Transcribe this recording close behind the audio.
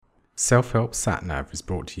Self-Help SatNav is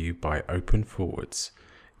brought to you by Open Forwards.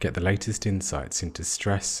 Get the latest insights into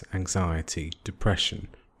stress, anxiety, depression,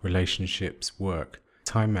 relationships, work,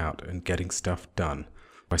 time out and getting stuff done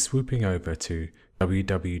by swooping over to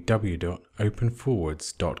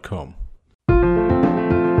www.openforwards.com.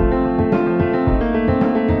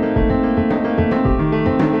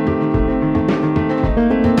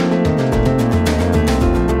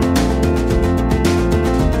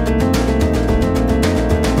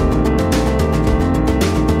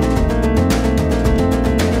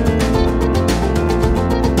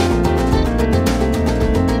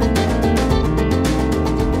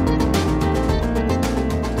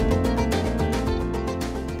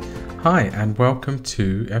 Hi and welcome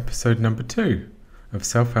to episode number 2 of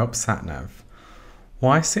Self-Help SatNav.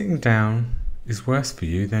 Why sitting down is worse for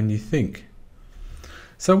you than you think.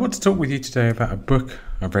 So I want to talk with you today about a book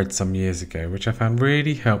I read some years ago which I found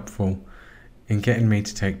really helpful in getting me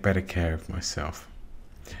to take better care of myself.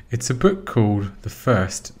 It's a book called The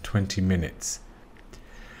First 20 Minutes.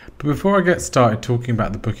 But before I get started talking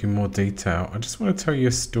about the book in more detail, I just want to tell you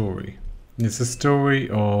a story. It's a story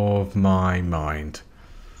of my mind,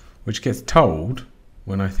 which gets told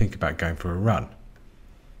when I think about going for a run.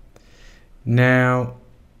 Now,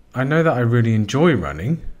 I know that I really enjoy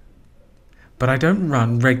running, but I don't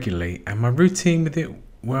run regularly, and my routine with it,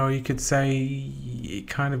 well, you could say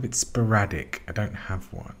it's sporadic. I don't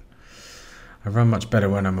have one. I run much better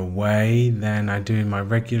when I'm away than I do in my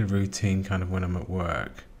regular routine when I'm at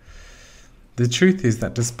work. The truth is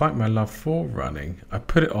that despite my love for running, I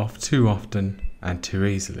put it off too often and too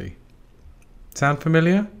easily. Sound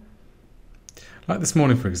familiar? Like this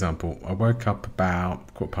morning, for example, I woke up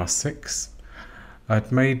about 6:15.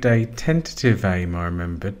 I'd made a tentative aim, I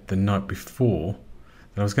remembered, the night before,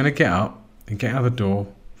 that I was going to get up and get out of the door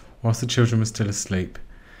whilst the children were still asleep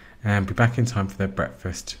and be back in time for their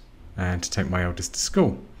breakfast and to take my eldest to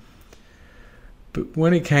school. But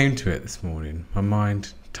when it came to it this morning, my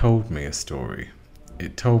mind told me a story.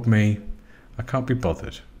 It told me I can't be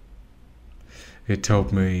bothered. It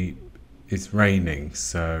told me it's raining,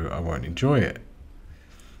 so I won't enjoy it.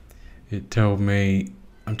 It told me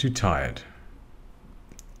I'm too tired.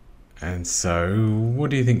 And so, what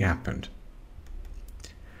do you think happened?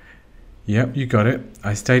 Yep, you got it.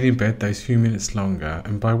 I stayed in bed those few minutes longer,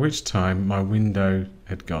 and by which time my window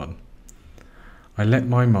had gone. I let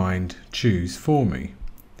my mind choose for me.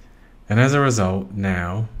 And as a result,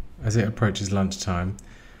 now, as it approaches lunchtime,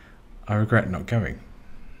 I regret not going.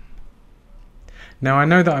 Now, I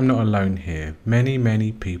know that I'm not alone here.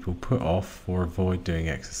 Many people put off or avoid doing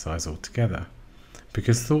exercise altogether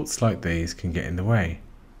because thoughts like these can get in the way.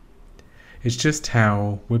 It's just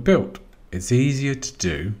how we're built. It's easier to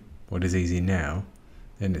do what is easy now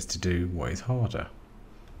than it's to do what is harder.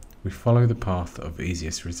 We follow the path of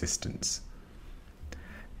easiest resistance.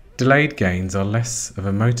 Delayed gains are less of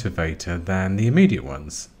a motivator than the immediate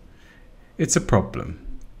ones. It's a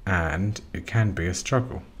problem, and it can be a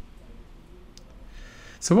struggle.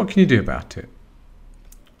 So what can you do about it?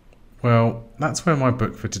 Well, that's where my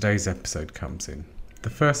book for today's episode comes in.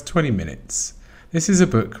 The First 20 Minutes. This is a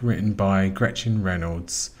book written by Gretchen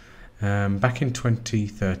Reynolds back in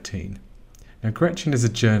 2013. Now, Gretchen is a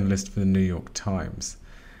journalist for the New York Times,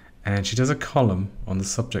 and she does a column on the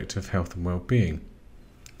subject of health and well-being.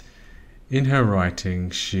 In her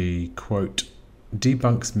writing, she, quote,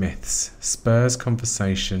 debunks myths, spurs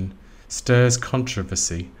conversation, stirs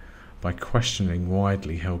controversy, by questioning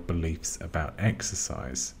widely held beliefs about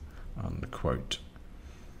exercise, unquote.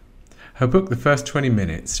 Her book, The First 20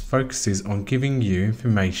 Minutes, focuses on giving you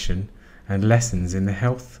information and lessons in the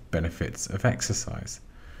health benefits of exercise.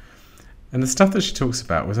 And the stuff that she talks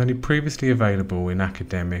about was only previously available in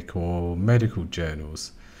academic or medical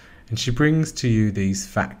journals. And she brings to you these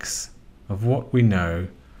facts of what we know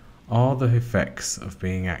are the effects of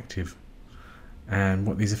being active and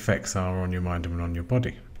what these effects are on your mind and on your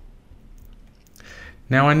body.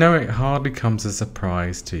 Now, I know it hardly comes as a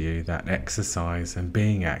surprise to you that exercise and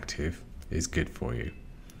being active is good for you.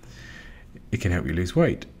 It can help you lose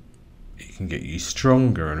weight. It can get you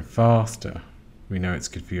stronger and faster. We know it's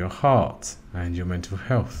good for your heart and your mental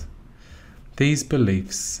health. These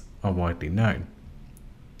beliefs are widely known.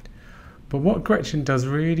 But what Gretchen does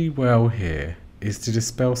really well here is to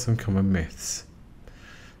dispel some common myths.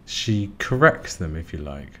 She corrects them, if you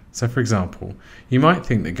like. So, for example, you might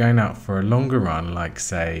think that going out for a longer run, like,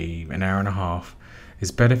 say, an hour and a half,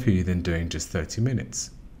 is better for you than doing just 30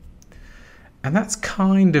 minutes. And that's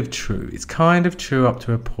kind of true. It's kind of true up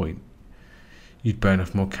to a point. You'd burn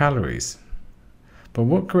off more calories. But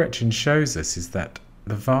what Gretchen shows us is that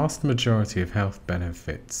the vast majority of health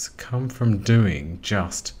benefits come from doing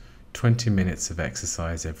just 20 minutes of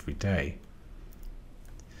exercise every day.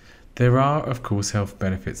 There are, of course, health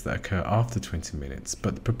benefits that occur after 20 minutes,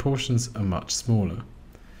 but the proportions are much smaller.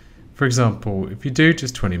 For example, if you do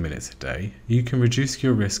just 20 minutes a day, you can reduce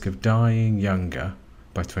your risk of dying younger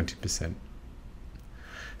by 20%.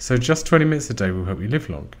 So just 20 minutes a day will help you live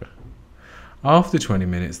longer. After 20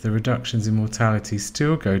 minutes, the reductions in mortality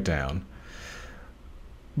still go down,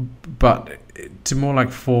 but to more like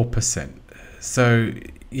 4%. So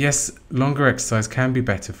yes, longer exercise can be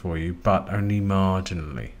better for you, but only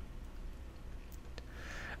marginally.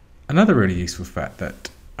 Another really useful fact that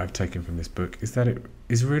I've taken from this book is that it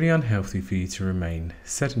is really unhealthy for you to remain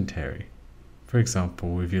sedentary. For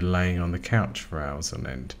example, if you're laying on the couch for hours on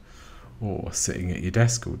end, or sitting at your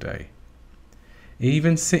desk all day.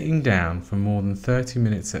 Even sitting down for more than 30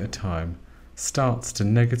 minutes at a time starts to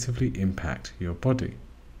negatively impact your body.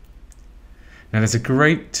 Now there's a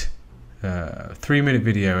great 3-minute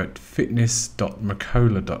video at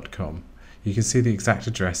fitness.mercola.com. You can see the exact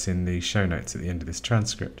address in the show notes at the end of this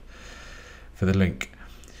transcript for the link.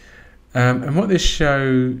 And what this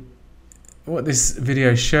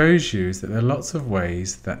video shows you is that there are lots of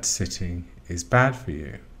ways that sitting is bad for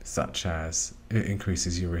you, such as it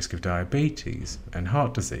increases your risk of diabetes and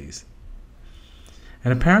heart disease.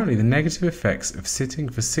 And apparently the negative effects of sitting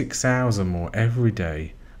for 6 hours or more every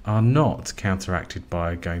day are not counteracted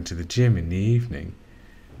by going to the gym in the evening.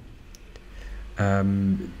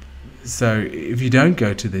 So if you don't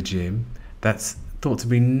go to the gym, that's thought to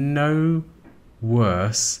be no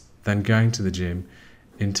worse than going to the gym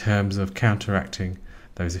in terms of counteracting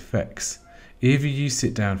those effects. If you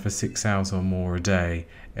sit down for 6 hours or more a day,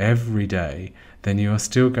 every day, then you are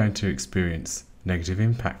still going to experience negative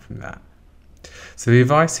impact from that. So the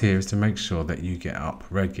advice here is to make sure that you get up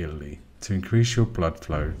regularly to increase your blood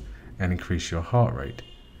flow and increase your heart rate.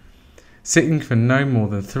 Sitting for no more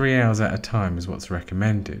than 3 hours at a time is what's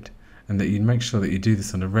recommended, and that you make sure that you do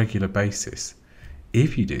this on a regular basis.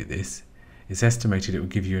 If you do this, it's estimated it will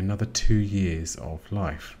give you another 2 years of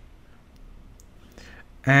life.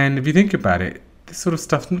 And if you think about it, this sort of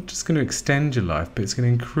stuff's not just going to extend your life, but it's going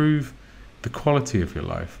to improve the quality of your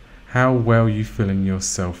life, how well you feel in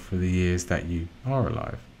yourself for the years that you are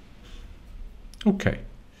alive. Okay,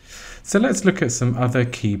 so let's look at some other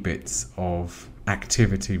key bits of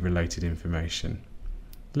activity-related information.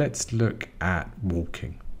 Let's look at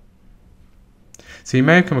walking. So you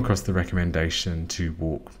may have come across the recommendation to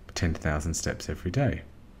walk 10,000 steps every day.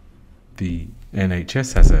 The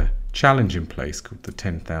NHS has a challenge in place called the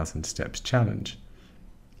 10,000 Steps Challenge.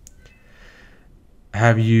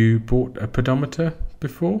 Have you bought a pedometer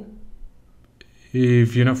before?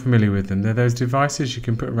 If you're not familiar with them, they're those devices you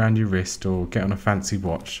can put around your wrist or get on a fancy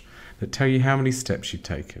watch that tell you how many steps you've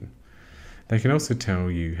taken. They can also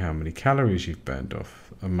tell you how many calories you've burned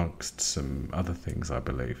off, amongst some other things, I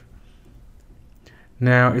believe.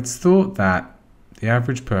 Now, it's thought that the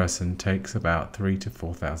average person takes about 3,000 to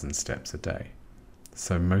 4,000 steps a day.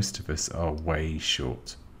 So most of us are way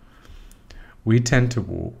short. We tend to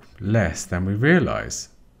walk less than we realise.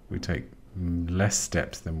 We take less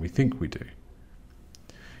steps than we think we do.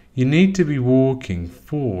 You need to be walking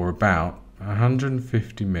for about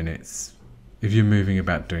 150 minutes if you're moving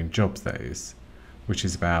about doing jobs, that is, which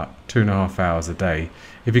is about 2.5 hours a day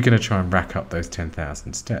if you're going to try and rack up those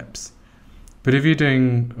 10,000 steps. But if you're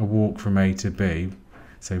doing a walk from A to B,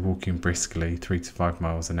 say walking briskly 3 to 5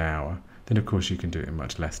 miles an hour, then of course you can do it in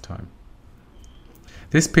much less time.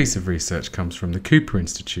 This piece of research comes from the Cooper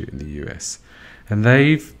Institute in the US, and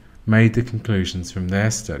they've made the conclusions from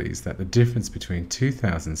their studies that the difference between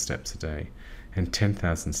 2,000 steps a day and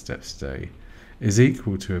 10,000 steps a day is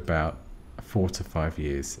equal to about 4 to 5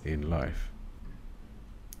 years in life.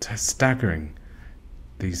 So staggering.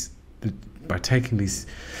 By taking these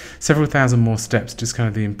several thousand more steps, just kind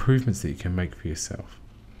of the improvements that you can make for yourself.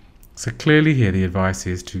 So clearly here the advice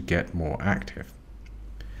is to get more active.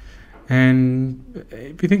 And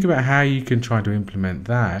if you think about how you can try to implement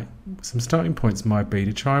that, some starting points might be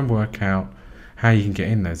to try and work out how you can get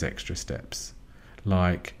in those extra steps.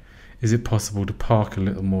 Like, is it possible to park a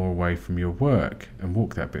little more away from your work and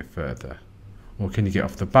walk that bit further? Or can you get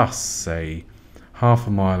off the bus, say, half a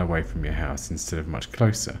mile away from your house instead of much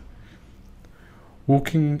closer?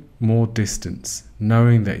 Walking more distance,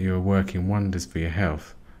 knowing that you are working wonders for your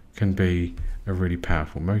health, can be a really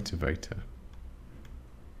powerful motivator.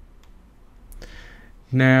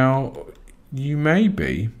 Now, you may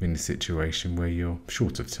be in a situation where you're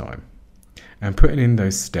short of time, and putting in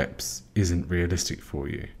those steps isn't realistic for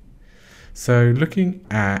you. So looking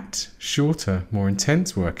at shorter, more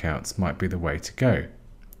intense workouts might be the way to go.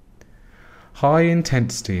 High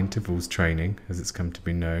intensity intervals training, as it's come to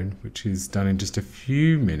be known, which is done in just a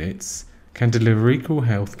few minutes, can deliver equal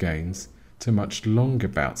health gains to much longer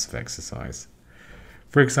bouts of exercise.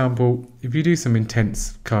 For example, if you do some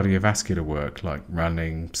intense cardiovascular work like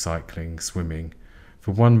running, cycling, swimming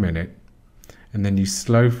for 1 minute, and then you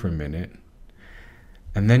slow for a minute,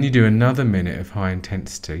 and then you do another minute of high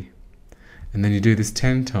intensity, and then you do this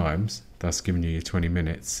 10 times, thus giving you your 20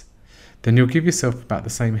 minutes, then you'll give yourself about the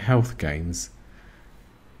same health gains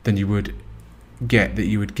than you would get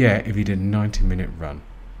if you did a 90-minute run.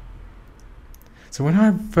 So when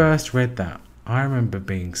I first read that, I remember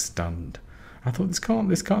being stunned. I thought,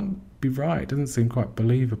 this can't be right. It doesn't seem quite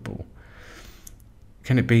believable.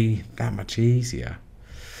 Can it be that much easier?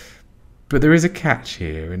 But there is a catch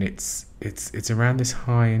here, and it's around this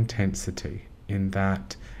high intensity, in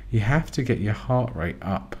that you have to get your heart rate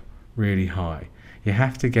up really high. You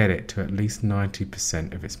have to get it to at least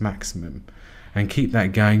 90% of its maximum and keep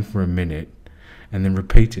that going for a minute and then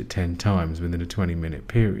repeat it 10 times within a 20-minute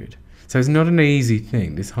period. So it's not an easy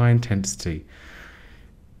thing. This high intensity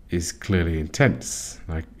is clearly intense.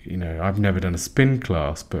 I've never done a spin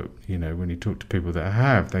class, but when you talk to people that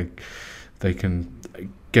have, they can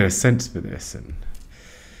get a sense for this, and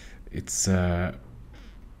it's not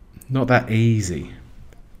that easy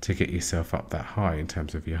to get yourself up that high in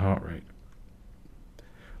terms of your heart rate.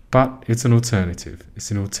 But it's an alternative.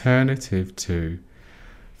 It's an alternative to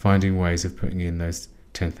finding ways of putting in those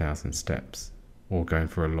 10,000 steps or going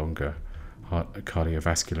for a longer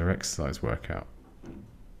cardiovascular exercise workout.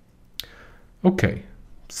 Okay,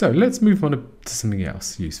 so let's move on to something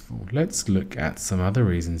else useful. Let's look at some other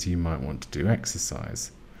reasons you might want to do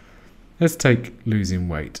exercise. Let's take losing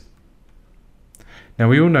weight. Now,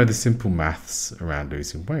 we all know the simple maths around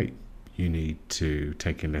losing weight. You need to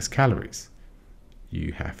take in less calories.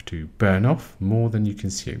 You have to burn off more than you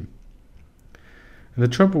consume. And the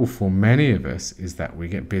trouble for many of us is that we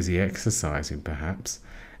get busy exercising, perhaps,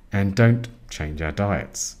 and don't change our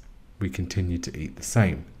diets. We continue to eat the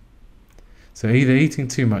same. So either eating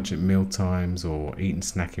too much at meal times or eating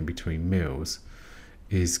snacking between meals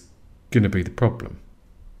is going to be the problem.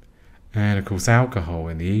 And of course, alcohol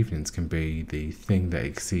in the evenings can be the thing that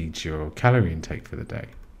exceeds your calorie intake for the day.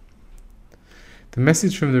 The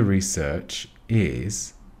message from the research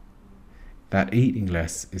is that eating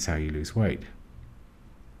less is how you lose weight.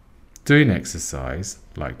 Doing exercise,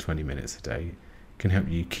 like 20 minutes a day, can help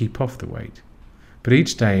you keep off the weight. But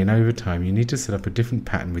each day and over time, you need to set up a different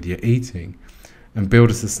pattern with your eating and build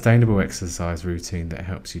a sustainable exercise routine that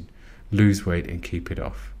helps you lose weight and keep it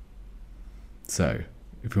off. So,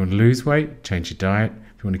 if you want to lose weight, change your diet.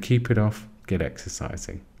 If you want to keep it off, get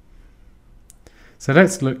exercising. So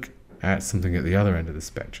let's look at something at the other end of the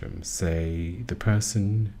spectrum. Say the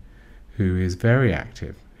person who is very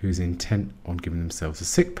active, who's intent on giving themselves a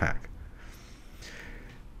six-pack.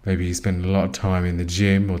 Maybe you spend a lot of time in the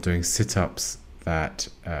gym or doing sit-ups and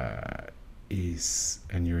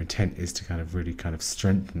your intent is to kind of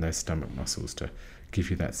strengthen those stomach muscles to give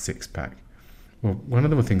you that six-pack. Well, one of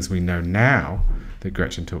the things we know now that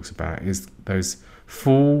Gretchen talks about is those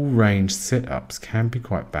full-range sit-ups can be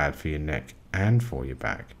quite bad for your neck and for your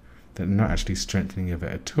back. They're not actually strengthening of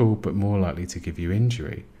it at all, but more likely to give you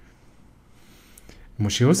injury. And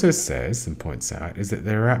what she also says and points out is that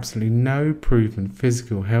there are absolutely no proven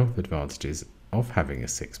physical health advantages of having a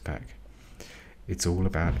six-pack. It's all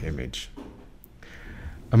about image.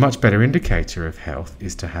 A much better indicator of health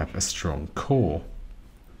is to have a strong core.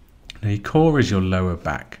 Now, your core is your lower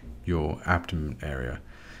back, your abdomen area.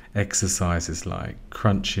 Exercises like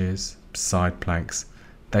crunches, side planks,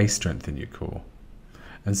 they strengthen your core.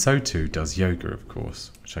 And so too does yoga, of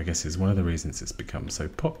course, which I guess is one of the reasons it's become so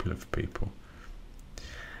popular for people.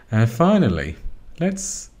 And finally,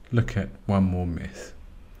 let's look at one more myth.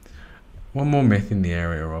 One more myth in the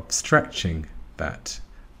area of stretching that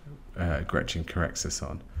Gretchen corrects us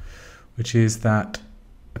on, which is that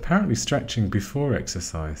apparently stretching before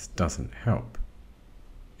exercise doesn't help.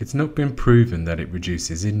 It's not been proven that it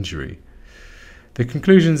reduces injury. The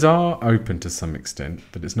conclusions are open to some extent,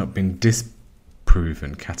 but it's not been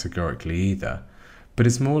disproven categorically either, but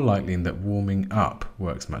it's more likely that warming up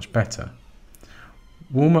works much better.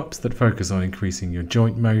 Warm-ups that focus on increasing your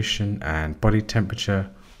joint motion and body temperature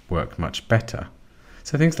work much better.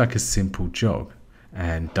 So things like a simple jog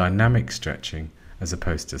and dynamic stretching as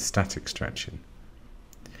opposed to static stretching.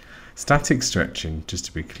 Static stretching, just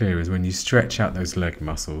to be clear, is when you stretch out those leg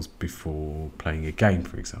muscles before playing a game,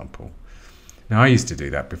 for example. Now, I used to do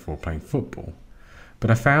that before playing football, but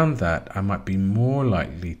I found that I might be more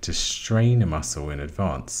likely to strain a muscle in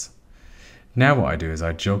advance. Now what I do is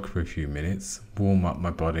I jog for a few minutes, warm up my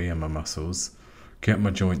body and my muscles, get my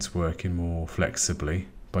joints working more flexibly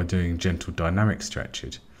by doing gentle dynamic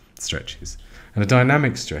stretches. And a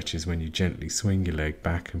dynamic stretch is when you gently swing your leg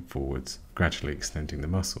back and forwards, gradually extending the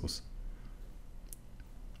muscles.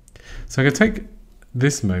 So I'm going to take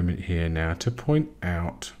this moment here now to point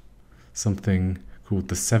out something called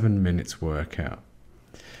the 7 minutes workout.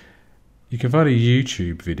 You can find a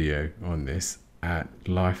YouTube video on this at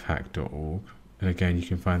lifehack.org, and again you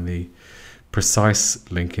can find the precise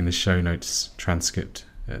link in the show notes transcript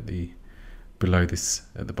below this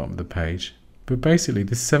at the bottom of the page. But basically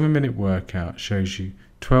this 7-minute workout shows you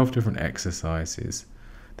 12 different exercises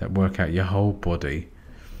that work out your whole body,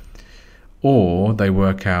 or they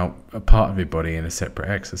work out a part of your body in a separate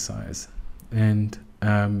exercise. And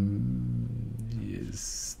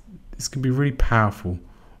this can be a really powerful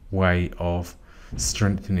way of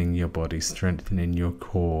strengthening your body, strengthening your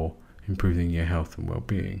core, improving your health and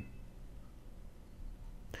well-being.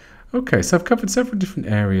 Okay, so I've covered several different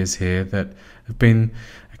areas here that have been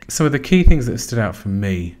some of the key things that have stood out for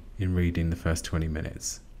me in reading the first 20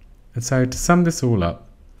 minutes. And so to sum this all up,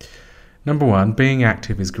 number 1, being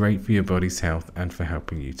active is great for your body's health and for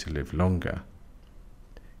helping you to live longer.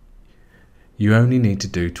 You only need to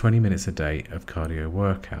do 20 minutes a day of cardio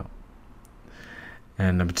workout.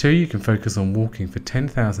 And number 2, you can focus on walking for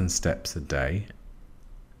 10,000 steps a day,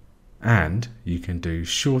 and you can do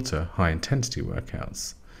shorter, high-intensity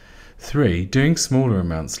workouts. 3, doing smaller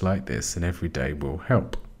amounts like this and every day will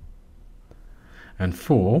help. And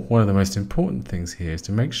 4, one of the most important things here is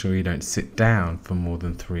to make sure you don't sit down for more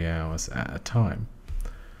than 3 hours at a time.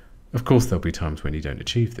 Of course, there'll be times when you don't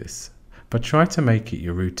achieve this, but try to make it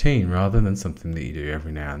your routine rather than something that you do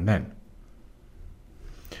every now and then.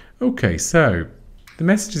 Okay, so the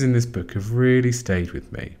messages in this book have really stayed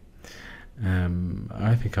with me.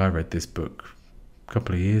 I think I read this book a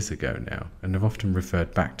couple of years ago now, and I've often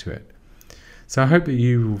referred back to it. So I hope that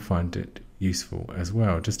you will find it useful as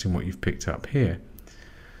well, just in what you've picked up here.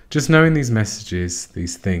 Just knowing these messages,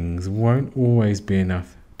 these things, won't always be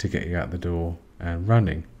enough to get you out the door and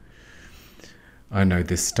running. I know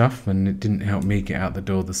this stuff, and it didn't help me get out the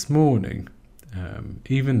door this morning,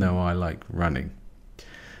 even though I like running.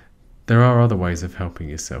 There are other ways of helping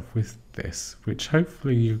yourself with this, which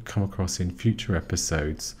hopefully you come across in future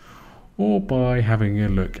episodes, or by having a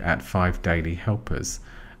look at 5 Daily Helpers,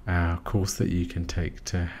 our course that you can take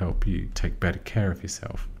to help you take better care of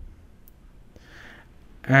yourself.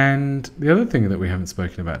 And the other thing that we haven't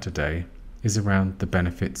spoken about today is around the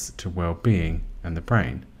benefits to well-being and the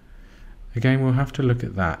brain. Again, we'll have to look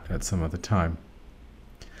at that at some other time.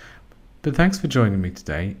 But thanks for joining me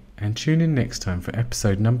today, and tune in next time for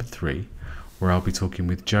episode number 3, where I'll be talking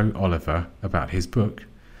with Joe Oliver about his book,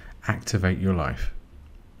 Activate Your Life.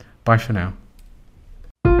 Bye for now.